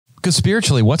Because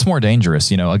spiritually, what's more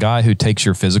dangerous? A guy who takes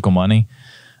your physical money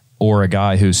or a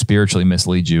guy who spiritually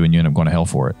misleads you and you end up going to hell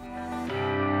for it.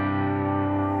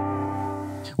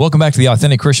 Welcome back to the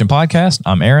Authentic Christian Podcast.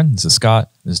 I'm Aaron. This is Scott.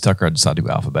 This is Tucker. I decided to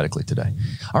go alphabetically today.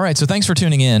 All right. So thanks for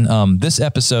tuning in. This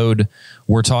episode,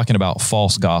 we're talking about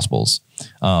false gospels.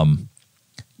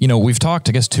 We've talked,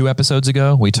 I guess, 2 episodes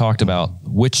ago, we talked about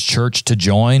which church to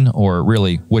join, or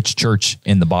really which church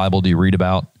in the Bible do you read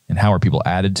about and how are people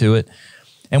added to it.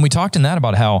 And we talked in that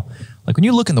about how, like, when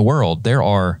you look in the world, there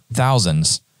are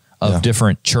thousands of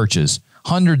different churches,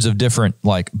 hundreds of different,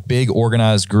 like, big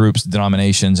organized groups,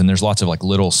 denominations, and there's lots of, like,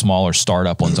 little, smaller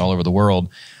startup ones all over the world.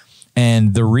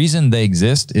 And the reason they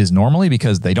exist is normally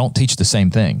because they don't teach the same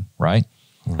thing, right?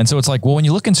 And so it's like, well, when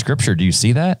you look in Scripture, do you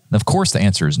see that? And of course, the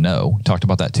answer is no. We talked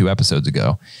about that 2 episodes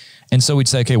ago. And so we'd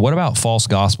say, okay, what about false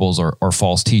gospels or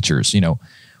false teachers?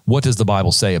 What does the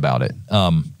Bible say about it?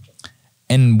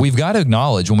 And we've got to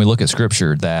acknowledge when we look at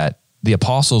Scripture that the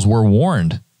apostles were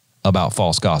warned about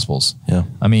false gospels. Yeah.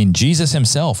 I mean, Jesus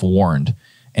himself warned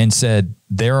and said,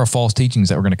 there are false teachings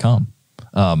that were going to come.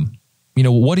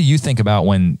 What do you think about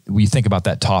when we think about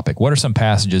that topic? What are some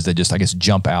passages that just, I guess,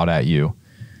 jump out at you,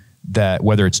 that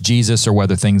whether it's Jesus or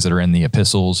whether things that are in the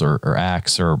epistles or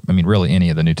Acts or, really any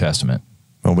of the New Testament?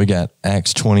 Well, we got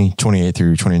Acts 20, 28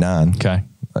 through 29. Okay.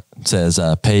 It says,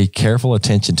 pay careful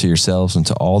attention to yourselves and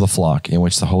to all the flock in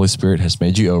which the Holy Spirit has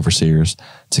made you overseers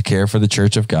to care for the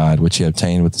church of God, which he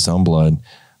obtained with his own blood.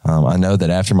 I know that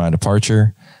after my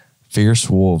departure, fierce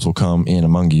wolves will come in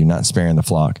among you, not sparing the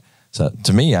flock. So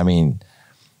to me, I think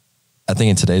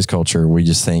in today's culture, we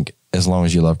just think as long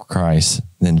as you love Christ,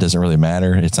 then it doesn't really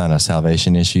matter. It's not a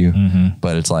salvation issue,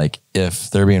 but it's like if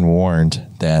they're being warned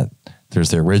that there's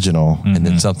the original and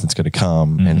then something's going to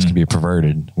come and it's going to be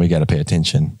perverted, we got to pay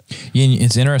attention. Yeah,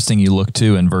 it's interesting. You look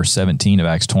too in verse 17 of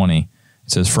Acts 20, it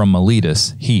says, from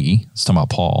Miletus, it's talking about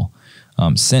Paul,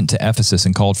 sent to Ephesus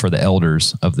and called for the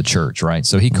elders of the church, right?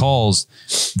 So he calls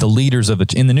the leaders of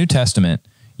in the New Testament,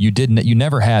 you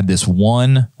never had this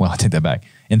one, well, I take that back.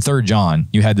 In 3 John,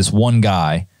 you had this one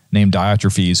guy named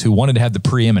Diotrephes who wanted to have the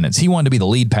preeminence. He wanted to be the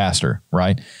lead pastor,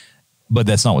 right? But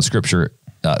that's not what Scripture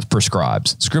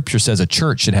prescribes. Scripture says a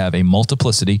church should have a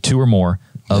multiplicity, 2 or more,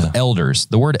 of elders.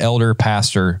 The word elder,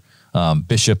 pastor,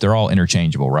 bishop, they're all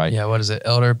interchangeable, right? Yeah, what is it?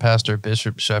 Elder, pastor,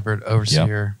 bishop, shepherd,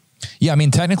 overseer. Yeah,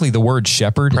 technically the word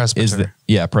shepherd is the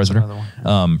presbyter.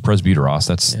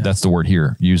 Presbyteros, that's the word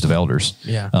here used of elders.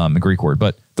 Yeah. The Greek word.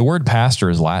 But the word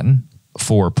pastor is Latin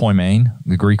for poimen.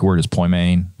 The Greek word is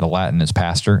poimen, the Latin is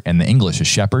pastor, and the English is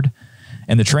shepherd.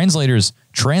 And the translators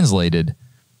translated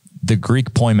the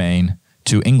Greek poimen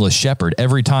to English shepherd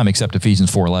every time except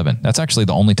Ephesians 4:11. That's actually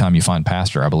the only time you find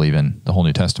pastor, I believe, in the whole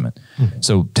New Testament.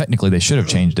 So technically they should have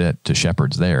changed it to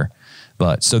shepherds there.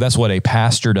 But so that's what a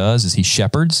pastor does, is he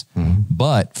shepherds.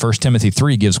 But 1 Timothy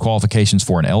 3 gives qualifications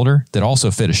for an elder that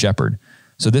also fit a shepherd.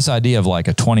 So this idea of like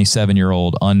a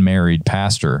 27-year-old unmarried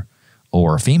pastor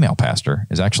or a female pastor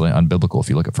is actually unbiblical if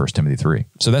you look at 1 Timothy 3.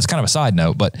 So that's kind of a side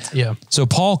note. But so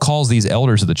Paul calls these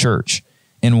elders of the church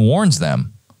and warns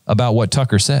them about what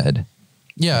Tucker said.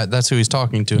 Yeah, that's who he's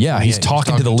talking to. Yeah, he's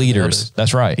talking to the leaders.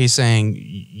 That's right. He's saying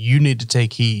you need to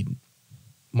take heed.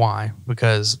 Why?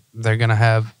 Because they're going to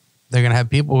have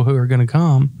people who are going to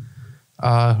come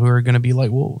who are going to be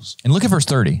like wolves. And look at verse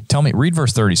 30. Read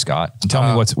verse 30, Scott, and tell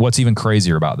me what's even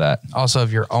crazier about that. Also,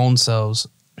 of your own selves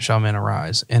shall men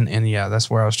arise. And yeah, that's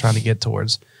where I was trying to get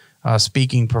towards.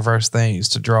 Speaking perverse things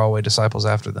to draw away disciples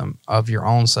after them. Of your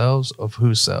own selves, of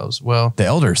whose selves? Well, the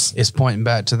elders. It's pointing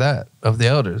back to that, of the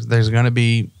elders. They're going to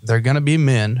be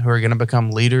men who are going to become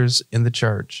leaders in the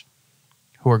church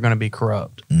who are going to be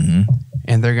corrupt.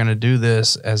 And they're going to do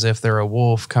this as if they're a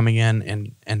wolf coming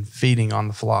in and feeding on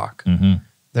the flock.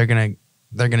 They're going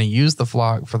to use the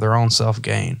flock for their own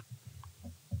self-gain.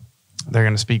 They're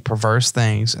going to speak perverse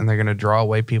things, and they're going to draw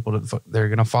away people they're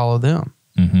going to follow them.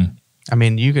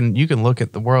 You can look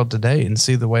at the world today and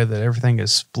see the way that everything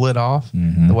is split off,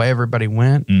 the way everybody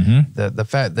went, the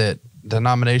fact that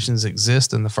denominations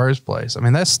exist in the first place.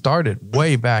 That started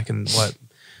way back in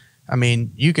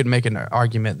you could make an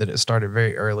argument that it started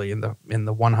very early in the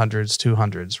 100s,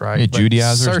 200s, right? Yeah,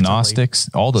 Judaizers, Gnostics,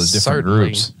 all those different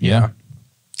groups. Yeah.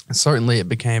 Certainly it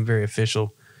became very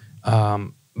official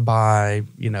by,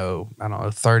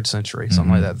 3rd century,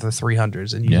 something like that, the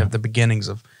 300s. And you have the beginnings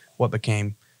of what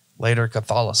became later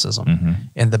Catholicism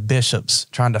and the bishops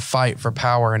trying to fight for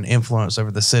power and influence over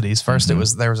the cities. First there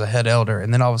was a head elder,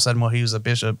 and then all of a sudden, he was a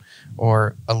bishop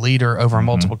or a leader over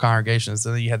multiple congregations.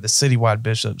 So then you had the citywide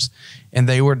bishops, and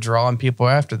they were drawing people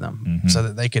after them so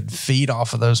that they could feed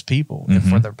off of those people and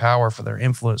for their power, for their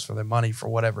influence, for their money, for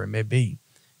whatever it may be.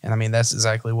 And I mean, that's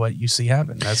exactly what you see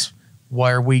happen. That's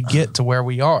where we get to where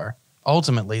we are.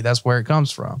 Ultimately, that's where it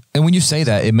comes from. And when you say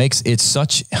that, it's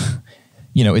such,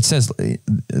 it says,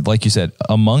 like you said,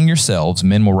 among yourselves,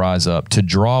 men will rise up to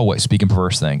draw away, speaking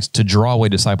perverse things, to draw away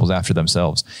disciples after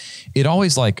themselves. It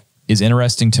always is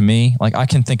interesting to me. Like, I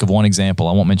can think of one example.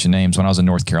 I won't mention names. When I was in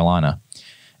North Carolina,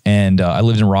 and I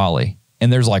lived in Raleigh,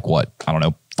 and there's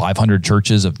 500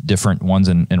 churches of different ones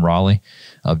in Raleigh,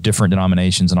 of different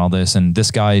denominations and all this. And this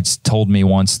guy told me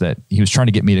once that he was trying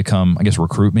to get me to come, I guess,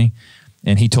 recruit me.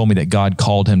 And he told me that God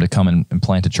called him to come and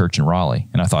plant a church in Raleigh.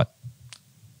 And I thought,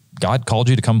 God called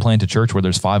you to come plant a church where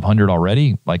there's 500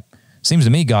 already? Seems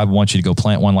to me God wants you to go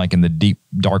plant one in the deep,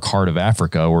 dark heart of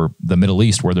Africa or the Middle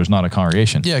East where there's not a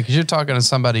congregation. Yeah, because you're talking to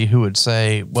somebody who would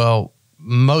say, well,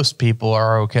 most people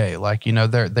are okay.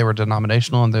 They were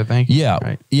denominational in their thinking. Yeah,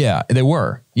 right? Yeah, they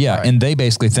were. Yeah, right. And they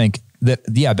basically think that,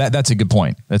 that's a good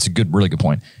point. That's a really good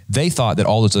point. They thought that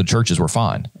all those other churches were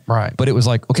fine. Right. But it was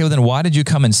okay, well then why did you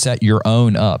come and set your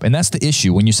own up? And that's the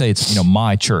issue when you say it's,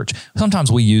 my church.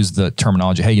 Sometimes we use the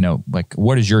terminology, hey,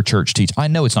 what does your church teach? I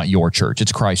know it's not your church,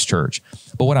 it's Christ's church.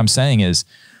 But what I'm saying is,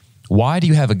 why do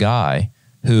you have a guy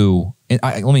who,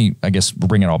 let me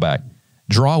bring it all back,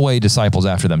 draw away disciples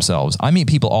after themselves? I meet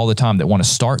people all the time that want to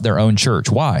start their own church.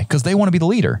 Why? Because they want to be the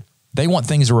leader. They want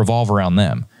things to revolve around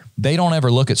them. They don't ever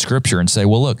look at scripture and say,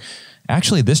 well, look,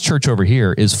 actually this church over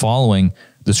here is following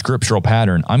the scriptural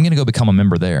pattern. I'm going to go become a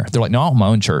member there. They're like, no, I want my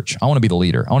own church. I want to be the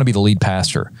leader. I want to be the lead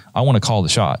pastor. I want to call the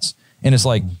shots. And it's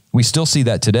we still see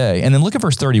that today. And then look at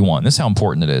verse 31. This is how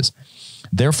important it is.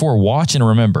 Therefore, watch and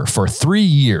remember, for 3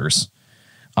 years,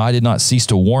 I did not cease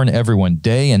to warn everyone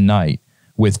day and night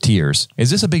with tears. Is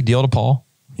this a big deal to Paul?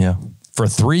 Yeah. For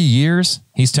 3 years,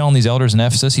 he's telling these elders in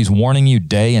Ephesus, he's warning you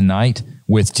day and night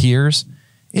with tears.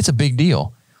 It's a big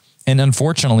deal. And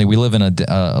unfortunately, we live in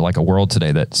a world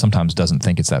today that sometimes doesn't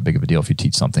think it's that big of a deal if you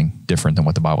teach something different than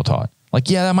what the Bible taught.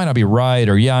 That might not be right,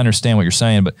 or I understand what you're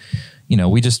saying, but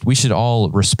we should all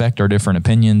respect our different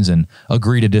opinions and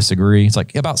agree to disagree. It's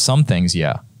about some things,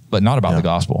 but not about the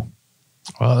gospel.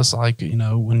 Well, it's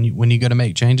when you go to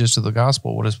make changes to the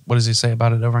gospel, what does he say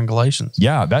about it over in Galatians?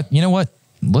 Yeah, what?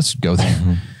 Let's go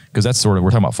there. Because that's we're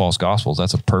talking about false gospels.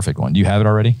 That's a perfect one. Do you have it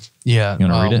already? Yeah. You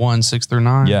want to read it?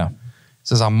 1:6-9. Yeah. It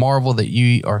says, I marvel that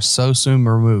ye are so soon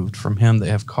removed from him that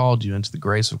have called you into the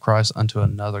grace of Christ unto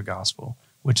another gospel,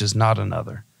 which is not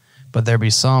another. But there be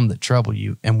some that trouble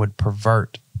you and would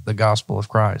pervert the gospel of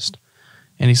Christ.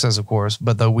 And he says, of course,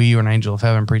 but though we or an angel of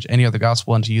heaven preach any other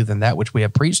gospel unto you than that which we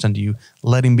have preached unto you,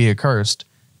 let him be accursed.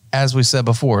 As we said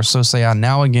before, so say I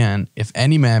now again, if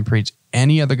any man preach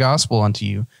any other gospel unto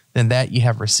you than that ye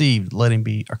have received, let him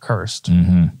be accursed.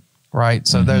 Mm-hmm. Right?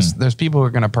 So there's people who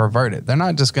are going to pervert it. They're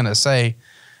not just going to say,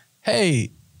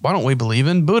 hey, why don't we believe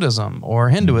in Buddhism or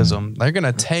Hinduism? They're going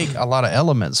to take a lot of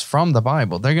elements from the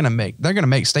Bible. They're going to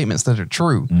make statements that are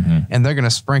true, and they're going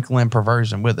to sprinkle in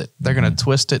perversion with it. They're going to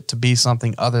twist it to be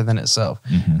something other than itself.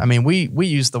 I mean, we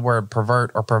use the word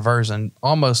pervert or perversion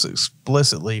almost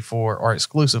exclusively for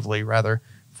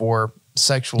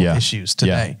sexual issues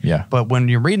today. Yeah. But when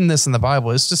you're reading this in the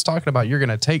Bible, it's just talking about you're going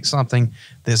to take something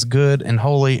that's good and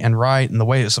holy and right and the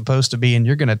way it's supposed to be, and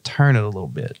you're going to turn it a little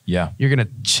bit. Yeah. You're going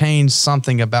to change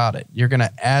something about it. You're going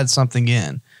to add something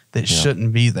in that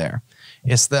shouldn't be there.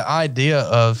 It's the idea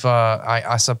of,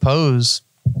 I suppose,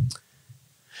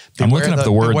 I'm looking up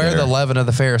the word beware there. the leaven of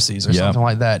the Pharisees or something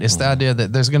like that. It's the idea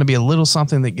that there's going to be a little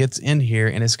something that gets in here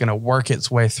and it's going to work its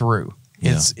way through.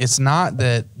 It's not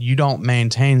that you don't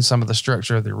maintain some of the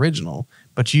structure of the original,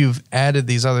 but you've added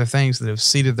these other things that have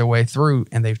seeded their way through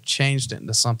and they've changed it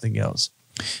into something else.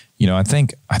 I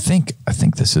think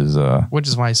this is which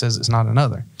is why he says it's not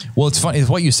another. Well, it's funny. It's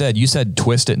what you said. You said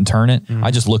twist it and turn it. I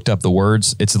just looked up the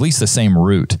words. It's at least the same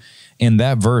root. In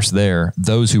that verse there,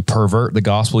 those who pervert the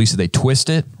gospel, you said they twist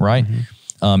it, right?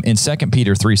 In 2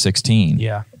 Peter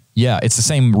 3:16. Yeah, it's the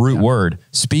same root word.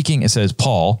 Speaking, it says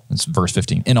Paul, it's verse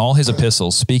 15, in all his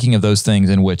epistles, speaking of those things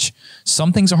in which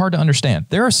some things are hard to understand.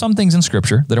 There are some things in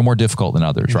Scripture that are more difficult than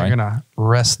others, right? They're going to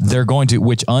wrest. They're going to,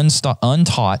 which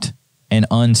untaught and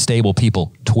unstable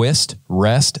people twist,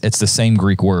 wrest. It's the same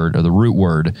Greek word or the root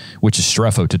word, which is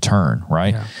strepho, to turn,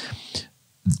 right? Yeah.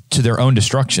 To their own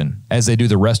destruction, as they do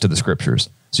the rest of the Scriptures.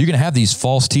 So you're going to have these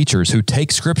false teachers who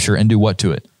take Scripture and do what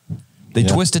to it? They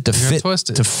twist it to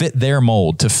fit their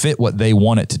mold, to fit what they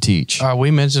want it to teach. We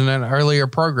mentioned in an earlier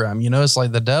program, it's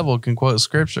like the devil can quote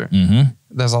Scripture.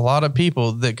 There's a lot of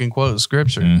people that can quote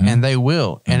Scripture, and they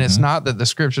will. And it's not that the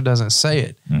Scripture doesn't say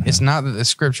it. It's not that the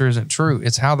Scripture isn't true.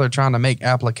 It's how they're trying to make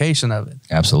application of it.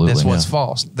 Absolutely. That's what's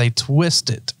false. They twist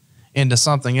it into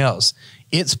something else.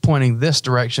 it's pointing this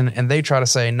direction, and they try to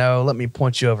say, no, let me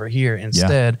point you over here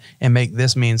instead and make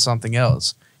this mean something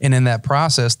else. And in that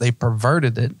process, they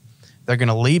perverted it. They're going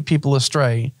to lead people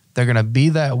astray. They're going to be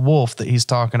that wolf that he's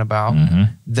talking about.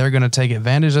 They're going to take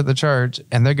advantage of the church,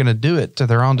 and they're going to do it to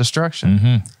their own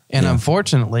destruction. And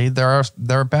unfortunately, there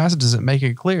are passages that make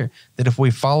it clear that if we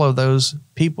follow those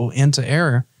people into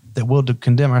error, that we'll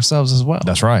condemn ourselves as well.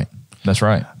 That's right. That's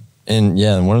right. And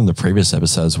in one of the previous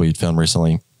episodes we filmed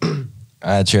recently,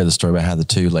 I had shared the story about how the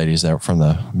two ladies that were from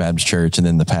the Baptist church and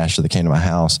then the pastor that came to my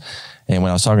house. And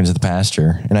when I was talking to the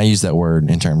pastor, and I use that word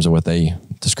in terms of what they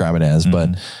describe it as,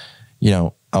 but,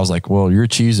 I was like, well, you're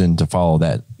choosing to follow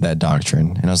that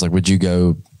doctrine. And I was like, would you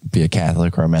go be a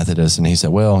Catholic or a Methodist? And he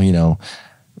said, well,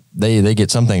 they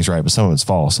get some things right, but some of it's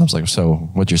false. I was like, so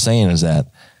what you're saying is that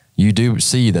you do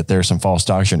see that there's some false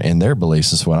doctrine in their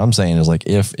beliefs. Is what I'm saying is like,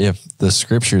 if the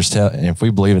scriptures tell, and if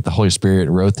we believe that the Holy Spirit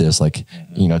wrote this, like,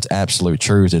 it's absolute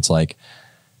truth. It's like,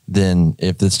 then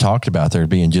if it's talked about there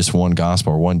being just one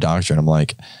gospel or one doctrine, I'm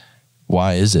like,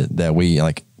 why is it that we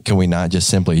can we not just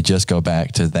simply just go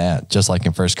back to that? Just like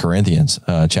in 1 Corinthians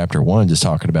chapter 1, just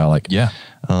talking about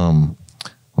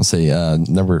let's see,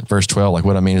 verse 12, like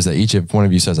what I mean is that each of one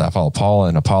of you says, I follow Paul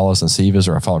and Apollos and Cephas,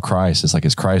 or I follow Christ. It's like,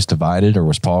 is Christ divided, or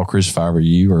was Paul crucified over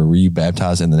you, or were you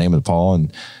baptized in the name of Paul?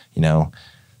 And,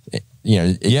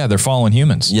 they're fallen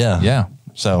humans. Yeah.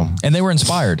 So, and they were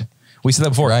inspired. We said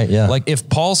that before. Right, yeah. Like if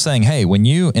Paul's saying, hey, when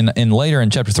you, in later in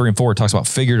chapter 3 and 4, it talks about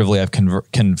figuratively, I've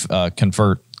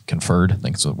conferred, I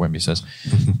think that's what he says,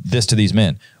 this to these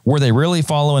men. Were they really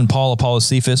following Paul, Apollos,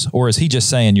 Cephas? Or is he just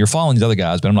saying, you're following these other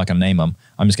guys, but I'm not going to name them.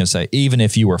 I'm just going to say, even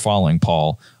if you were following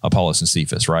Paul, Apollos, and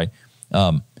Cephas, right?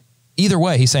 Either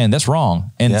way, he's saying that's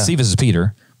wrong. And Cephas is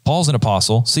Peter. Paul's an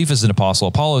apostle. Cephas is an apostle.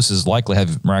 Apollos is likely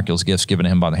have miraculous gifts given to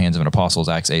him by the hands of an apostle,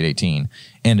 Acts 8:18,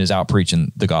 and is out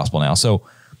preaching the gospel now. So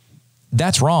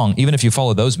that's wrong, even if you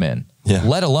follow those men,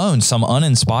 let alone some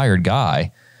uninspired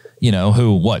guy,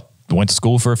 who went to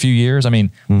school for a few years. I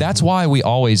mean, that's why we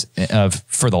always,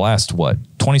 for the last,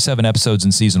 27 episodes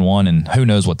in season 1, and who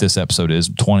knows what this episode is,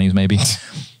 20s maybe.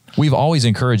 We've always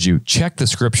encouraged you, check the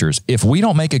scriptures. If we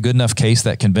don't make a good enough case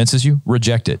that convinces you,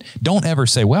 reject it. Don't ever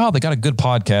say, well, they got a good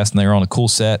podcast and they're on a cool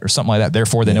set or something like that,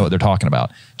 therefore they know what they're talking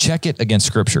about. Check it against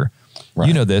scripture. Right.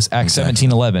 You know this, Acts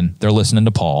 17:11, they're listening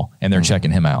to Paul and they're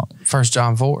checking him out. 1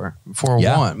 John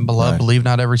 4:1, beloved, believe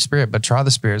not every spirit, but try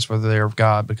the spirits whether they are of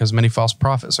God, because many false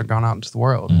prophets are gone out into the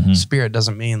world. Spirit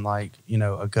doesn't mean like,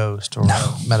 a ghost or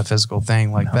a metaphysical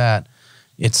thing like that.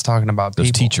 It's talking about those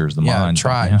people. Teachers, the mind.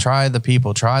 Try the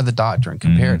people, try the doctrine,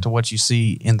 compare it to what you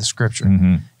see in the scripture.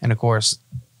 And of course,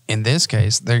 in this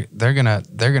case, they're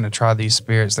gonna try these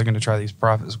spirits, they're gonna try these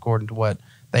prophets according to what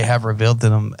they have revealed to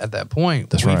them at that point.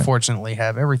 That's we right. Fortunately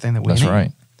have everything that we need.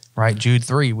 That's Right? Jude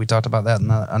 3, we talked about that in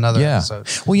another episode.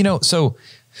 Well, so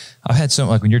I've had so,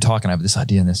 like when you're talking, I have this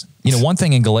idea in this. One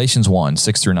thing in Galatians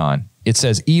 1:6-9, it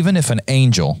says, even if an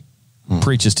angel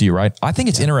preaches to you, right? I think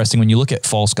it's interesting when you look at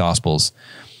false gospels.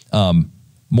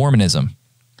 Mormonism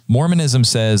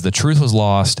says the truth was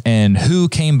lost, and who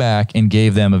came back and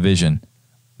gave them a vision?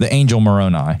 The angel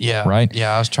Moroni. Yeah. Right?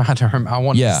 Yeah, I was trying to remember. I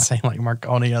wanted to say like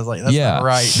Marconi. I was like, that's not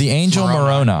right. The angel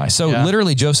Moroni. So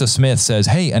literally Joseph Smith says,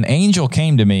 hey, an angel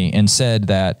came to me and said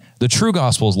that the true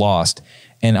gospel is lost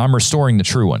and I'm restoring the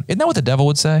true one. Isn't that what the devil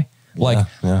would say? Like,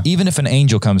 even if an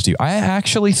angel comes to you, I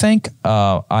actually think,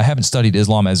 I haven't studied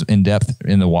Islam as in depth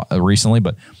recently,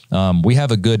 but we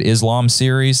have a good Islam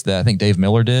series that I think Dave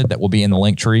Miller did that will be in the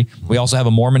link tree. We also have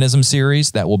a Mormonism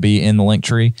series that will be in the link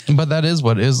tree. But that is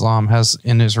what Islam has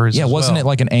in his roots. Yeah, wasn't it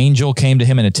like an angel came to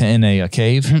him in a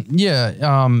cave? Yeah.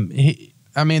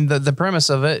 The premise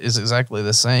of it is exactly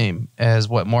the same as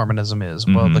what Mormonism is.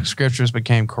 Well, the scriptures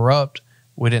became corrupt.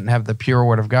 We didn't have the pure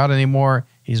word of God anymore.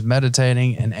 He's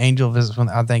meditating. An angel visits him.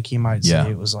 I think he might say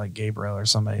it was like Gabriel or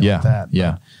somebody like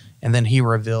that. And then he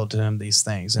revealed to him these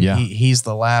things. And he's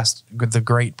the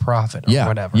great prophet or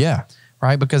whatever. Yeah.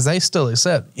 Right? Because they still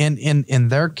accept in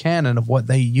their canon of what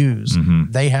they use,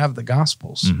 they have the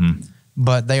gospels.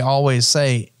 But they always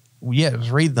say,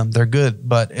 read them. They're good.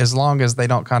 But as long as they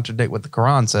don't contradict what the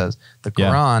Quran says, the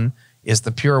Quran is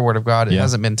the pure word of God. It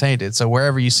hasn't been tainted. So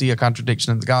wherever you see a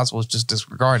contradiction in the gospels, just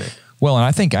disregard it. Well, and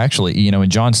I think actually, in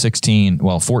John 16,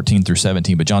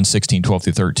 14-17, but John 16,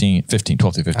 12-13, 15,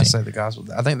 12-15. I say the gospel.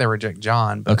 I think they reject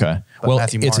John. But, okay. Well,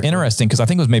 Matthew, it's interesting because I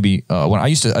think it was maybe when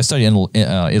I studied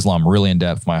Islam really in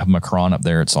depth. I have my Quran up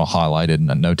there. It's all highlighted and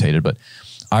notated. But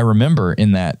I remember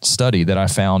in that study that I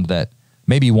found that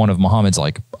maybe one of Muhammad's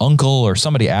like uncle or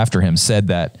somebody after him said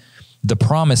that the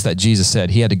promise that Jesus said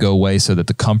he had to go away so that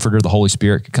the comforter, the Holy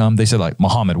Spirit could come. They said like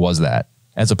Muhammad was that,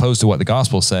 as opposed to what the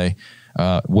gospels say.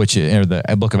 which or the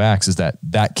book of Acts is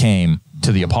that came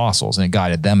to the apostles and it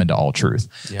guided them into all truth.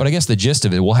 Yeah. But I guess the gist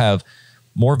of it, we'll have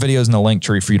more videos in the link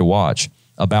tree for you to watch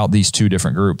about these two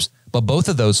different groups. But both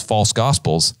of those false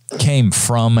gospels came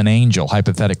from an angel,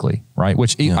 hypothetically, right?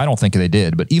 Which I don't think they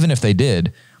did. But even if they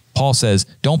did, Paul says,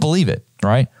 don't believe it,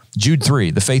 right? Jude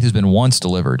 3, the faith has been once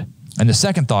delivered. And the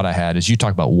second thought I had is you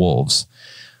talk about wolves.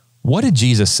 What did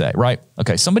Jesus say, right?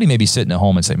 Okay, somebody may be sitting at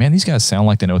home and say, man, these guys sound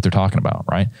like they know what they're talking about,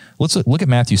 right? Let's look at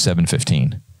Matthew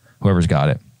 7:15, whoever's got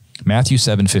it. Matthew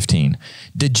 7:15.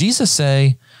 Did Jesus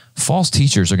say, false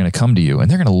teachers are going to come to you and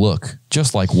they're going to look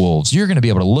just like wolves? You're going to be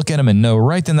able to look at them and know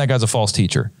right then that guy's a false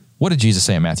teacher. What did Jesus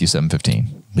say in Matthew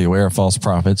 7:15? Beware of false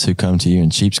prophets who come to you in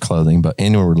sheep's clothing, but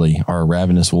inwardly are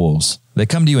ravenous wolves. They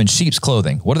come to you in sheep's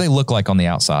clothing. What do they look like on the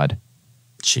outside?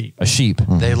 Sheep. A sheep.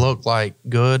 Mm-hmm. They look like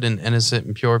good and innocent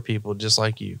and pure people, just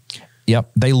like you.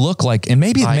 Yep. They look like, and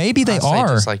maybe they are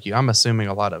just like you. I'm assuming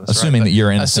a lot of us, assuming right? that you're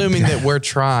innocent. Assuming that we're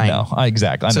trying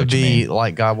exactly. I know to be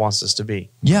like God wants us to be.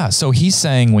 Yeah. So he's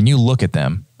saying when you look at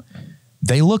them,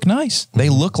 they look nice. They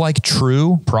look like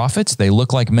true prophets. They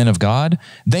look like men of God.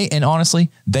 And honestly,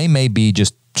 they may be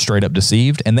just straight up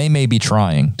deceived and they may be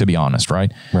trying to be honest,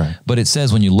 right? Right. But it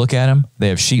says when you look at them, they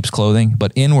have sheep's clothing,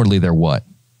 but inwardly they're what?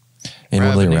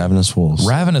 Inwardly ravenous wolves.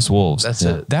 Ravenous wolves. That's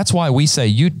it. That's why we say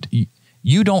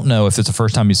you don't know if it's the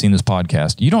first time you've seen this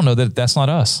podcast. You don't know that that's not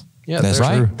us. Yeah, that's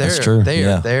right. True. That's true. They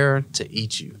are there to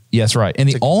eat you. Yes, right. And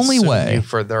the only way you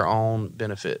for their own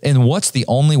benefit. And what's the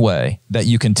only way that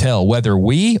you can tell whether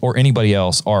we or anybody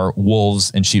else are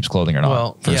wolves in sheep's clothing or not?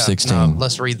 Well, Verse 16.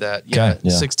 Let's read that. Okay.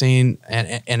 Yeah, 16.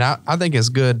 And I think it's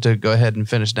good to go ahead and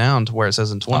finish down to where it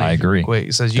says in 20. I agree. Quick.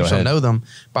 It says, you shall know them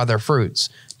by their fruits.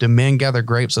 Do men gather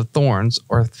grapes of thorns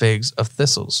or figs of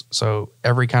thistles? So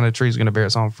every kind of tree is going to bear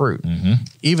its own fruit. Mm-hmm.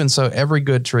 Even so, every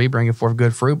good tree bringeth forth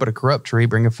good fruit, but a corrupt tree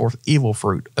bringeth forth evil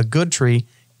fruit. A good tree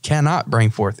cannot bring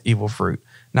forth evil fruit.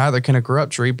 Neither can a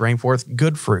corrupt tree bring forth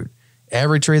good fruit.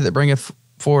 Every tree that bringeth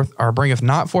forth or bringeth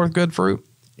not forth good fruit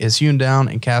is hewn down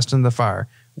and cast into the fire.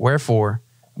 Wherefore,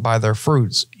 by their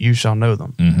fruits you shall know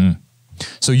them. Mm-hmm.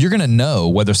 So you're going to know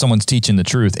whether someone's teaching the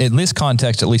truth. In this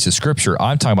context, at least of Scripture,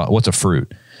 I'm talking about what's a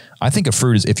fruit. I think a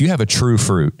fruit is if you have a true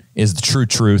fruit, is the true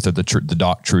truth or the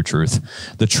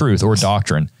truth or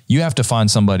doctrine. You have to find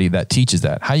somebody that teaches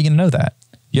that. How are you going to know that?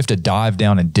 You have to dive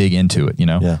down and dig into it.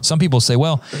 Some people say,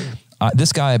 well,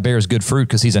 this guy bears good fruit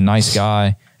because he's a nice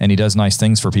guy and he does nice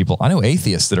things for people. I know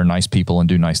atheists that are nice people and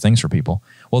do nice things for people.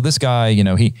 Well, this guy,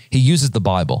 he uses the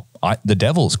Bible. The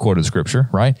devil's quoted Scripture,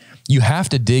 right? You have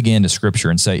to dig into Scripture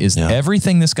and say, is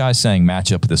everything this guy's saying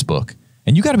match up with this book?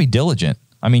 And you got to be diligent.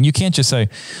 I mean, you can't just say,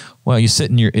 well, you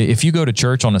sit in if you go to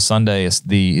church on a Sunday, it's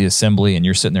the assembly, and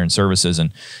you're sitting there in services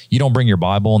and you don't bring your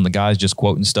Bible and the guy's just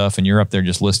quoting stuff and you're up there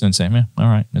just listening and saying, man, all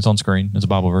right, it's on screen. It's a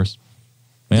Bible verse.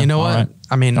 Yeah, you know what? Right.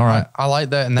 I mean, all right. I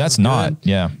like that. And that's not, good.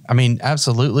 yeah. I mean,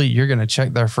 absolutely. You're going to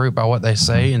check their fruit by what they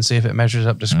say and see if it measures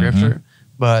up to Scripture. Mm-hmm.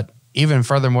 But even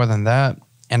furthermore than that,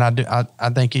 and I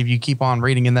think if you keep on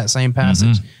reading in that same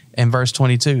passage in verse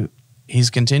 22, he's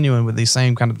continuing with these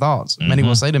same kind of thoughts. Mm-hmm. Many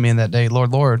will say to me in that day,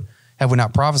 Lord, Lord, have we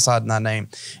not prophesied in thy name?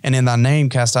 And in thy name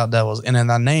cast out devils, and in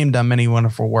thy name done many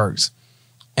wonderful works.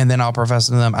 And then I'll profess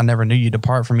to them, I never knew you.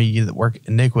 Depart from me, you that work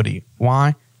iniquity.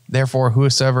 Why? Therefore,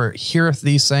 whosoever heareth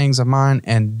these sayings of mine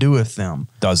and doeth them,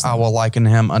 I will liken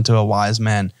him unto a wise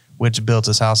man, which built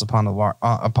his house upon the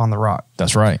rock.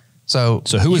 That's right. So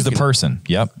who is the person?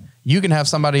 Yep. You can have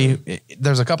somebody,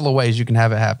 there's a couple of ways you can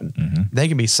have it happen. Mm-hmm. They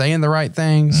can be saying the right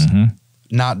things,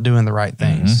 not doing the right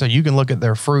things. Mm-hmm. So you can look at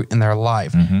their fruit in their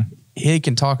life. Mm-hmm. He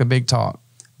can talk a big talk,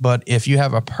 but if you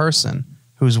have a person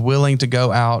who's willing to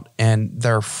go out and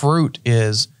their fruit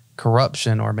is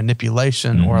corruption or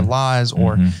manipulation or lies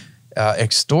or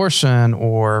extortion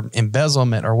or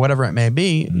embezzlement or whatever it may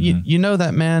be, you know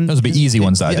that man. Those would be easy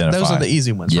ones to identify. Those are the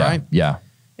easy ones, right? Yeah.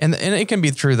 And it can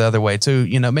be true the other way too.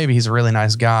 Maybe he's a really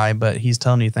nice guy, but he's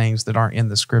telling you things that aren't in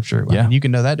the Scripture. I mean, you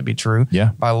can know that to be true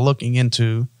by looking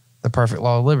into the perfect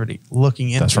law of liberty,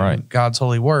 looking into God's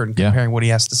holy word and comparing what he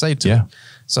has to say to it.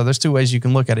 So there's two ways you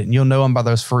can look at it, and you'll know them by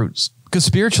those fruits. Because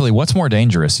spiritually, what's more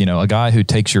dangerous? A guy who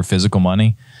takes your physical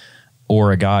money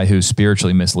or a guy who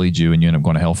spiritually misleads you and you end up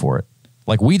going to hell for it.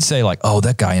 Like we'd say like, oh,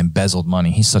 that guy embezzled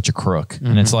money. He's such a crook.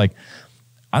 And it's like,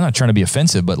 I'm not trying to be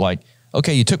offensive, but like,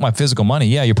 okay, you took my physical money.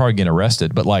 Yeah, you're probably getting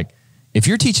arrested. But like, if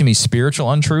you're teaching me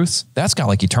spiritual untruths, that's got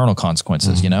like eternal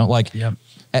consequences, Like,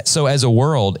 so as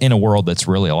in a world that's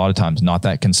really a lot of times not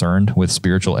that concerned with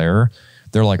spiritual error,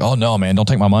 they're like, oh no, man, don't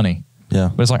take my money. Yeah.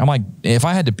 But it's like, I'm like, if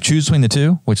I had to choose between the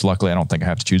two, which luckily I don't think I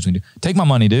have to choose between the two, take my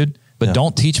money, dude. but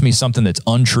don't teach me something that's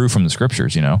untrue from the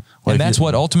scriptures, you know? Well, and that's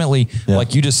what ultimately,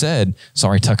 like you just said,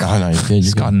 sorry, Tucker,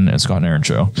 Scott and Aaron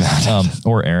show,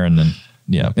 or Aaron. And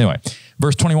anyway,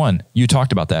 verse 21, you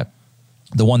talked about that.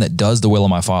 The one that does the will of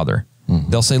my Father.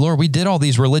 They'll say, Lord, we did all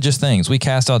these religious things. We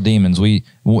cast out demons. We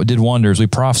did wonders. We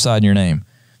prophesied in your name.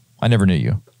 I never knew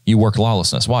you. You worked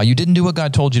lawlessness. Why? You didn't do what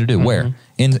God told you to do. Where?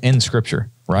 In scripture,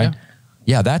 right?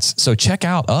 Yeah, so check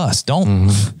out us. Don't,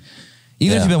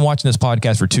 even if you've been watching this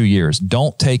podcast for 2 years,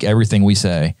 don't take everything we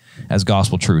say as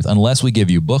gospel truth unless we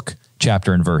give you book,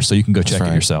 chapter, and verse so you can go check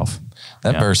it yourself.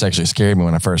 That verse actually scared me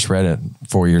when I first read it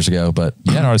 4 years ago, but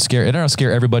it ought to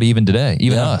scare everybody even today,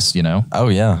 even us, you know? Oh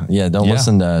yeah. Yeah. Don't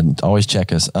listen to, always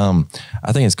check us.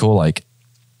 I think it's cool. Like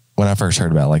when I first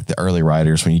heard about like the early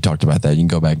writers, when you talked about that, you can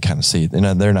go back and kind of see it.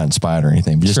 They're not inspired or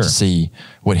anything, but just to see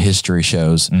what history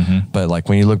shows. But like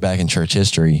when you look back in church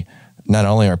history, not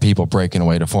only are people breaking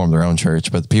away to form their own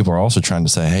church, but people are also trying to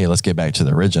say, hey, let's get back to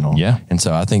the original. Yeah. And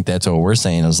so I think that's what we're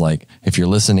saying is like, if you're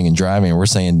listening and driving, we're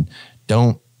saying,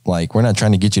 we're not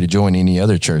trying to get you to join any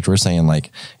other church. We're saying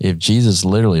like, if Jesus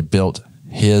literally built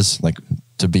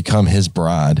to become his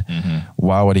bride,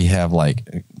 why would he have like,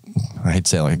 I hate to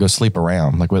say it, like go sleep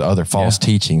around like with other false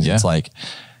teachings? It's like,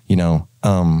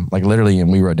 like literally,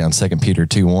 and we wrote down 2 Peter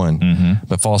 2:1,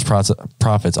 but false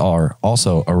prophets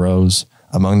also arose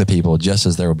among the people, just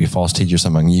as there will be false teachers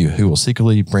among you who will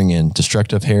secretly bring in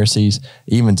destructive heresies,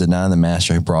 even denying the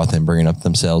master who brought them, bringing up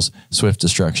themselves swift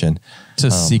destruction. To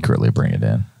secretly bring it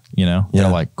in, you know? They're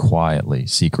like quietly,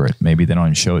 secret. Maybe they don't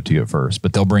even show it to you at first,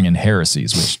 but they'll bring in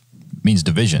heresies, which means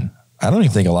division. I don't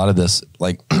even think a lot of this,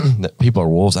 like that people are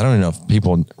wolves. I don't even know if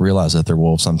people realize that they're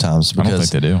wolves sometimes. Because I don't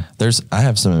think they do.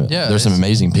 There's some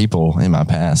amazing people in my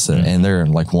past and they're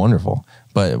like wonderful.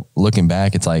 But looking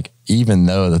back, it's like, even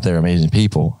though that they're amazing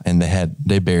people and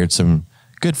they bared some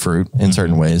good fruit in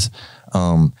certain ways,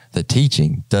 the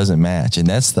teaching doesn't match. And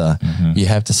that's you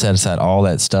have to set aside all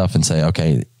that stuff and say,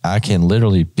 okay, I can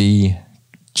literally be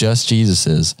just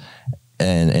Jesus's.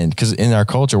 And because in our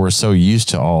culture, we're so used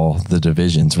to all the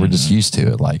divisions. We're just used to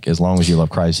it. Like, as long as you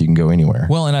love Christ, you can go anywhere.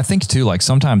 Well, and I think too, like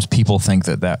sometimes people think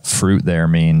that fruit there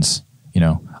means,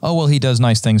 oh, well, he does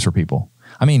nice things for people.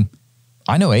 I mean,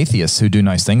 I know atheists who do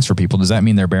nice things for people. Does that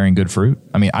mean they're bearing good fruit?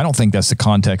 I mean, I don't think that's the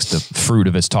context of fruit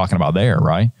of it's talking about there,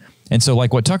 right? And so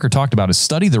like what Tucker talked about is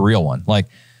study the real one. Like,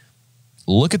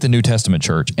 look at the New Testament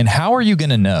church. And how are you going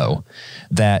to know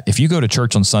that if you go to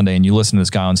church on Sunday and you listen to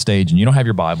this guy on stage and you don't have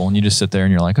your Bible and you just sit there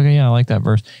and you're like, okay, yeah, I like that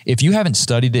verse. If you haven't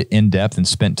studied it in depth and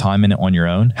spent time in it on your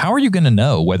own, how are you going to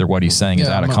know whether what he's saying is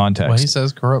out of context? Well, he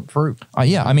says corrupt fruit.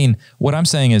 I mean, what I'm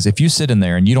saying is if you sit in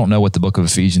there and you don't know what the book of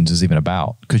Ephesians is even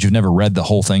about because you've never read the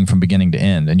whole thing from beginning to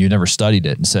end and you've never studied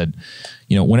it and said,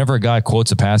 whenever a guy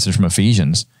quotes a passage from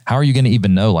Ephesians, how are you going to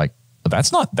even know, like,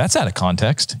 that's out of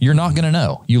context. You're not going to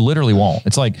know. You literally won't.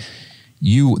 It's like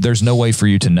there's no way for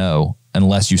you to know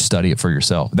unless you study it for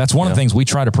yourself. That's one of the things we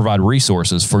try to provide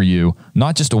resources for you,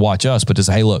 not just to watch us, but to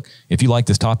say, hey, look, if you like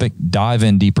this topic, dive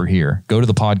in deeper here. Go to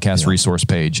the podcast resource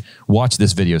page, watch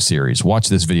this video series, watch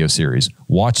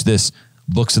this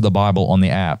Books of the Bible on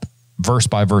the app, verse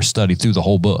by verse study through the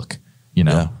whole book,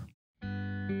 Yeah.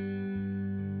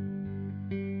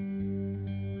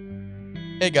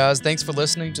 Hey guys, thanks for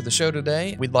listening to the show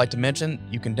today. We'd like to mention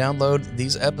you can download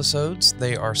these episodes.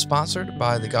 They are sponsored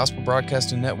by the Gospel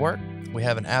Broadcasting Network. We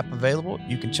have an app available.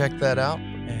 You can check that out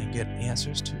and get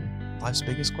answers to life's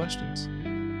biggest questions.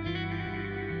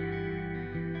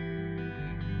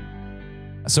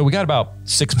 So we got about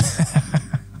 6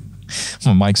 minutes.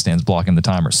 My mic stand's blocking the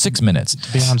timer. 6 minutes.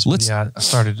 To be honest with you, I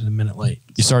started a minute late.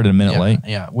 You started a minute late?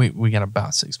 Yeah, we got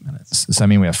about 6 minutes. Does that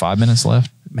mean we have 5 minutes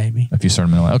left? Maybe. If you start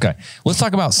a minute late. Okay. Let's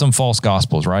talk about some false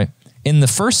gospels, right? In the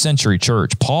first century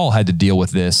church, Paul had to deal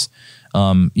with this.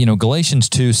 Galatians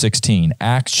 2:16,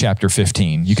 Acts chapter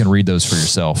 15. You can read those for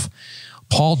yourself.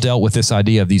 Paul dealt with this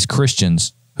idea of these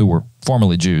Christians who were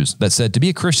formerly Jews that said to be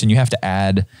a Christian, you have to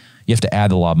add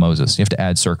the law of Moses. You have to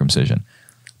add circumcision.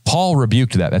 Paul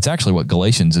rebuked that. That's actually what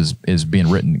Galatians is being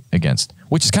written against,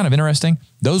 which is kind of interesting.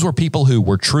 Those were people who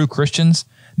were true Christians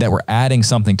that were adding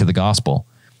something to the gospel.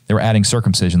 They were adding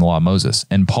circumcision, the law of Moses.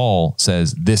 And Paul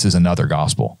says this is another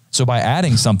gospel. So by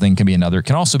adding something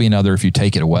can also be another if you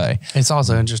take it away. It's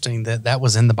also interesting that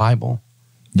was in the Bible.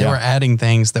 They were adding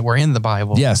things that were in the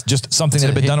Bible. Yes, just something that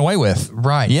had been done away with.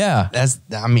 Right. Yeah.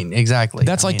 Exactly.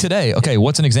 That's like today. Okay,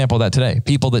 what's an example of that today?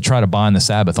 People that try to bind the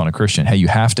Sabbath on a Christian. Hey, you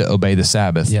have to obey the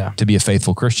Sabbath to be a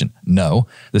faithful Christian. No,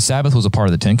 the Sabbath was a part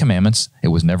of the 10 Commandments. It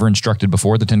was never instructed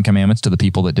before the 10 Commandments to the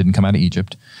people that didn't come out of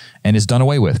Egypt, and it's done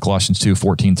away with. Colossians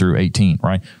 2:14 through 18,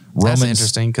 right? That's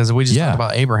interesting because we just talked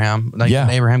about Abraham. Like, did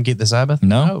Abraham keep the Sabbath?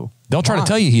 No. They'll try to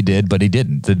tell you he did, but he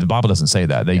didn't. The Bible doesn't say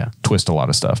that. They twist a lot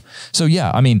of stuff. So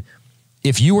yeah, I mean,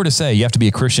 if you were to say you have to be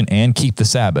a Christian and keep the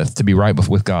Sabbath to be right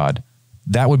with God,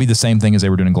 that would be the same thing as they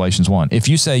were doing in Galatians 1. If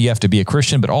you say you have to be a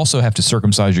Christian, but also have to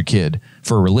circumcise your kid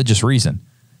for a religious reason,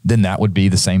 then that would be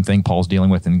the same thing Paul's dealing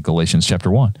with in Galatians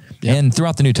chapter 1 and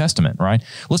throughout the New Testament, right?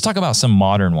 Let's talk about some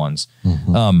modern ones.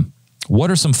 What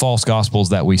are some false gospels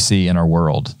that we see in our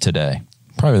world today?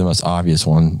 Probably the most obvious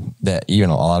one that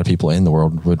even a lot of people in the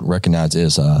world would recognize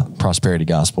is prosperity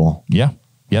gospel. Yeah,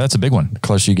 that's a big one. The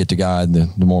closer you get to God,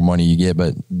 the more money you get.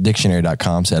 But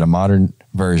dictionary.com said a modern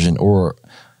version, or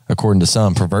according to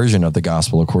some, perversion of the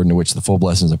gospel, according to which the full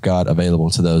blessings of God available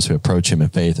to those who approach him in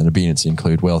faith and obedience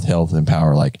include wealth, health, and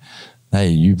power. Like, hey,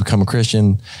 you become a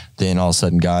Christian, then all of a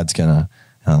sudden God's going to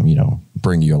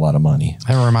bring you a lot of money.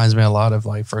 That reminds me a lot of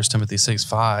like 1 Timothy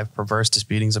 6:5, perverse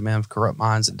disputings of men of corrupt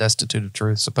minds and destitute of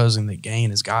truth, supposing that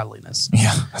gain is godliness.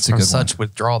 Yeah, that's a good one. From such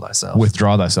withdraw thyself.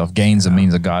 Withdraw thyself. Gain's a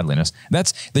means of godliness.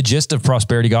 That's the gist of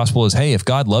prosperity gospel is, hey, if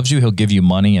God loves you, he'll give you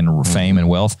money and fame and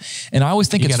wealth. And I always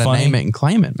think it's funny. Name it and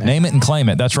claim it, man. Name it and claim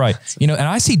it. That's right. And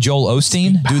I see Joel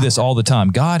Osteen do this all the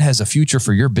time. God has a future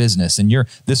for your business and your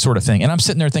this sort of thing. And I'm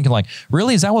sitting there thinking like,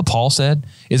 really? Is that what Paul said?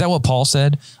 Is that what Paul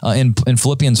said in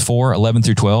Philippians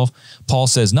 4:11-12? Paul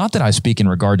says, not that I speak in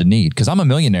regard to need, because I'm a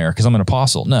millionaire, because I'm an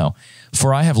apostle. No,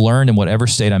 for I have learned in whatever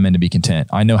state I'm in to be content.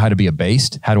 I know how to be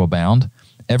abased, how to abound.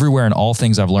 Everywhere in all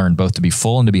things I've learned both to be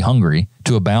full and to be hungry,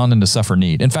 to abound and to suffer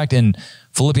need. In fact, in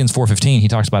Philippians 4:15, he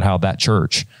talks about how that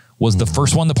church was the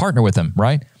first one to partner with him,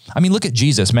 right? I mean, look at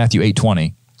Jesus, Matthew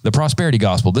 8:20. The prosperity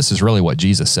gospel, this is really what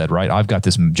Jesus said, right? I've got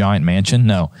this giant mansion.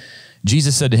 No,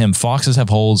 Jesus said to him, foxes have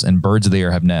holes and birds of the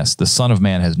air have nests. The Son of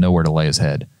Man has nowhere to lay his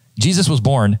head. Jesus was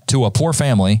born to a poor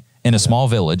family in a small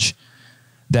village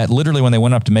that literally when they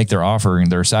went up to make their offering,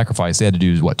 their sacrifice, they had to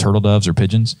do what, turtle doves or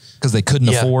pigeons? Because they couldn't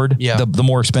afford the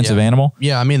more expensive animal.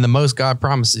 Yeah, I mean, the most God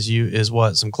promises you is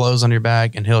what? Some clothes on your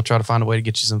back, and he'll try to find a way to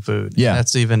get you some food. Yeah.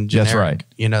 That's even generic. That's right.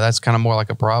 That's kind of more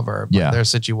like a proverb. Yeah. There are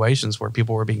situations where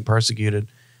people were being persecuted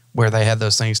where they had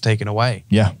those things taken away.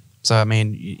 Yeah. So, I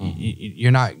mean,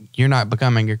 you're not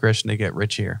becoming a Christian to get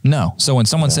rich here. No. So when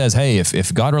someone says, hey,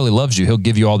 if God really loves you, he'll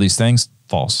give you all these things,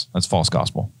 false. That's false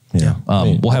gospel. Yeah.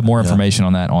 We'll have more information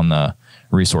on that on the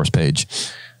resource page.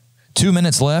 2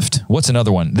 minutes left. What's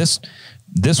another one?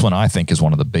 This one I think is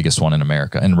one of the biggest one in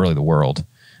America and really the world.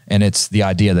 And it's the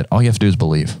idea that all you have to do is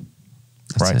believe.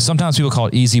 That's right. Sometimes people call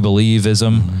it easy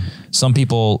believism. Some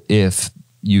people, if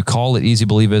you call it easy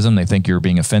believism, they think you're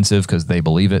being offensive because they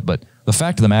believe it. But the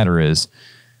fact of the matter is,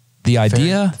 the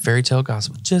idea... Fairy tale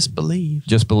gospel. Just believe.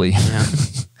 Just believe. Yeah.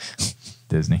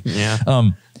 Disney. Yeah.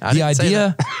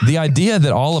 The idea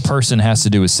that all a person has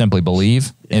to do is simply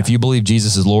believe. Yeah. If you believe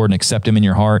Jesus is Lord and accept him in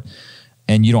your heart,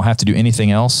 and you don't have to do anything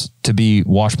else to be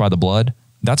washed by the blood,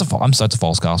 that's a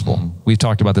false gospel. We've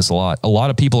talked about this a lot. A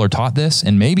lot of people are taught this,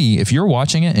 and maybe if you're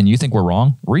watching it and you think we're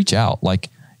wrong, reach out. Like,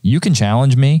 you can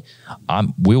challenge me.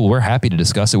 We're happy to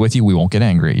discuss it with you. We won't get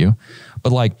angry at you.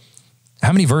 But like,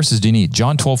 how many verses do you need?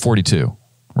 John 12:42,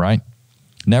 right?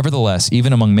 Nevertheless,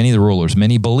 even among many of the rulers,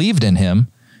 many believed in him,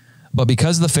 but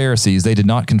because of the Pharisees, they did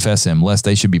not confess him, lest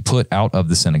they should be put out of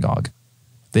the synagogue.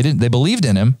 They believed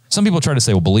in him. Some people try to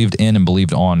say, well, believed in and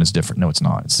believed on is different. No, it's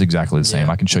not. It's exactly the same.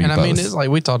 I can show you both. I mean, it's like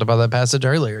we talked about that passage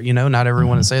earlier. Not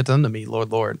everyone is saith unto me,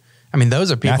 Lord, Lord. I mean,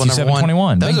 those are people, Matthew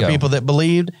 7:21. Those are people that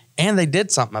believed and they did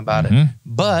something about it.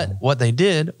 But what they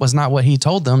did was not what he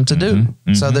told them to do.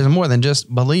 So there's more than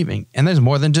just believing, and there's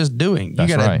more than just doing. You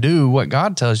got to do what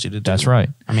God tells you to do. That's right.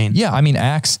 I mean,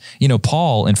 Acts,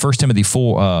 Paul in 1 Timothy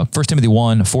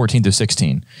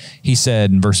 1:14-16, he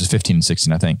said in verses 15 and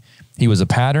 16, I think, he was a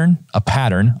pattern.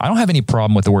 I don't have any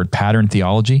problem with the word pattern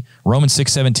theology. Romans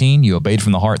 6:17, you obeyed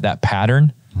from the heart, that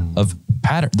pattern of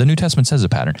pattern. The New Testament says a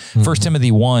pattern. 1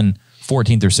 Timothy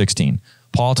 1:14-16,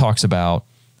 Paul talks about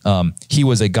he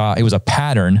was a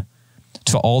pattern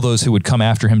to all those who would come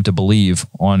after him to believe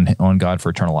on God for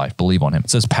eternal life, believe on him. It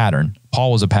says pattern.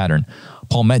 Paul was a pattern.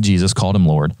 Paul met Jesus, called him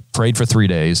Lord, prayed for 3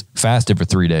 days, fasted for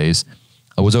 3 days,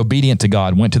 was obedient to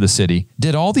God, went to the city,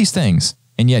 did all these things.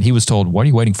 And yet he was told, what are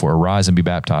you waiting for? Arise and be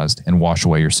baptized and wash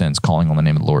away your sins, calling on the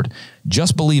name of the Lord.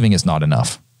 Just believing is not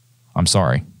enough. I'm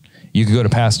sorry. You could go to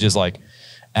passages like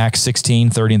Acts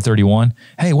 16:30-31.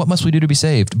 Hey, what must we do to be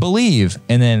saved? Believe.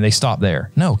 And then they stop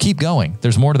there. No, keep going.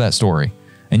 There's more to that story.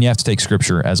 And you have to take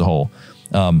scripture as a whole.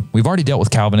 We've already dealt with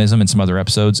Calvinism in some other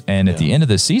episodes. And at the end of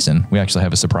this season, we actually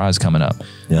have a surprise coming up,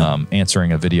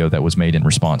 answering a video that was made in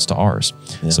response to ours.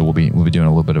 Yeah. So we'll be doing a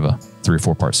little bit of a 3 or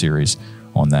 4 part series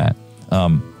on that.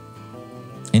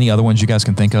 Any other ones you guys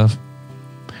can think of?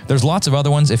 There's lots of other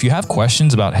ones. If you have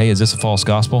questions about, hey, is this a false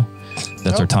gospel?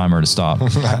 That's our timer to stop.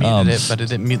 I muted it, but it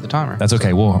didn't mute the timer. That's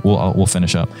okay. We'll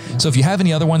finish up. So if you have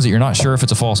any other ones that you're not sure if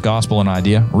it's a false gospel or an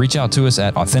idea, reach out to us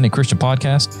at Authentic Christian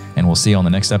Podcast, and we'll see you on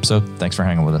the next episode. Thanks for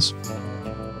hanging with us.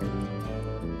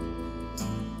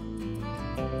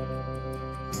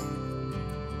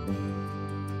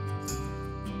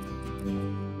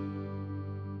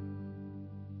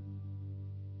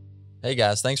 Hey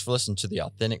guys, thanks for listening to the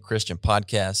Authentic Christian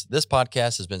Podcast. This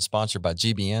podcast has been sponsored by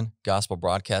GBN, Gospel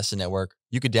Broadcasting Network.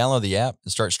 You could download the app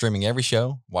and start streaming every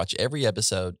show, watch every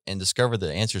episode, and discover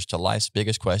the answers to life's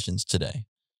biggest questions today.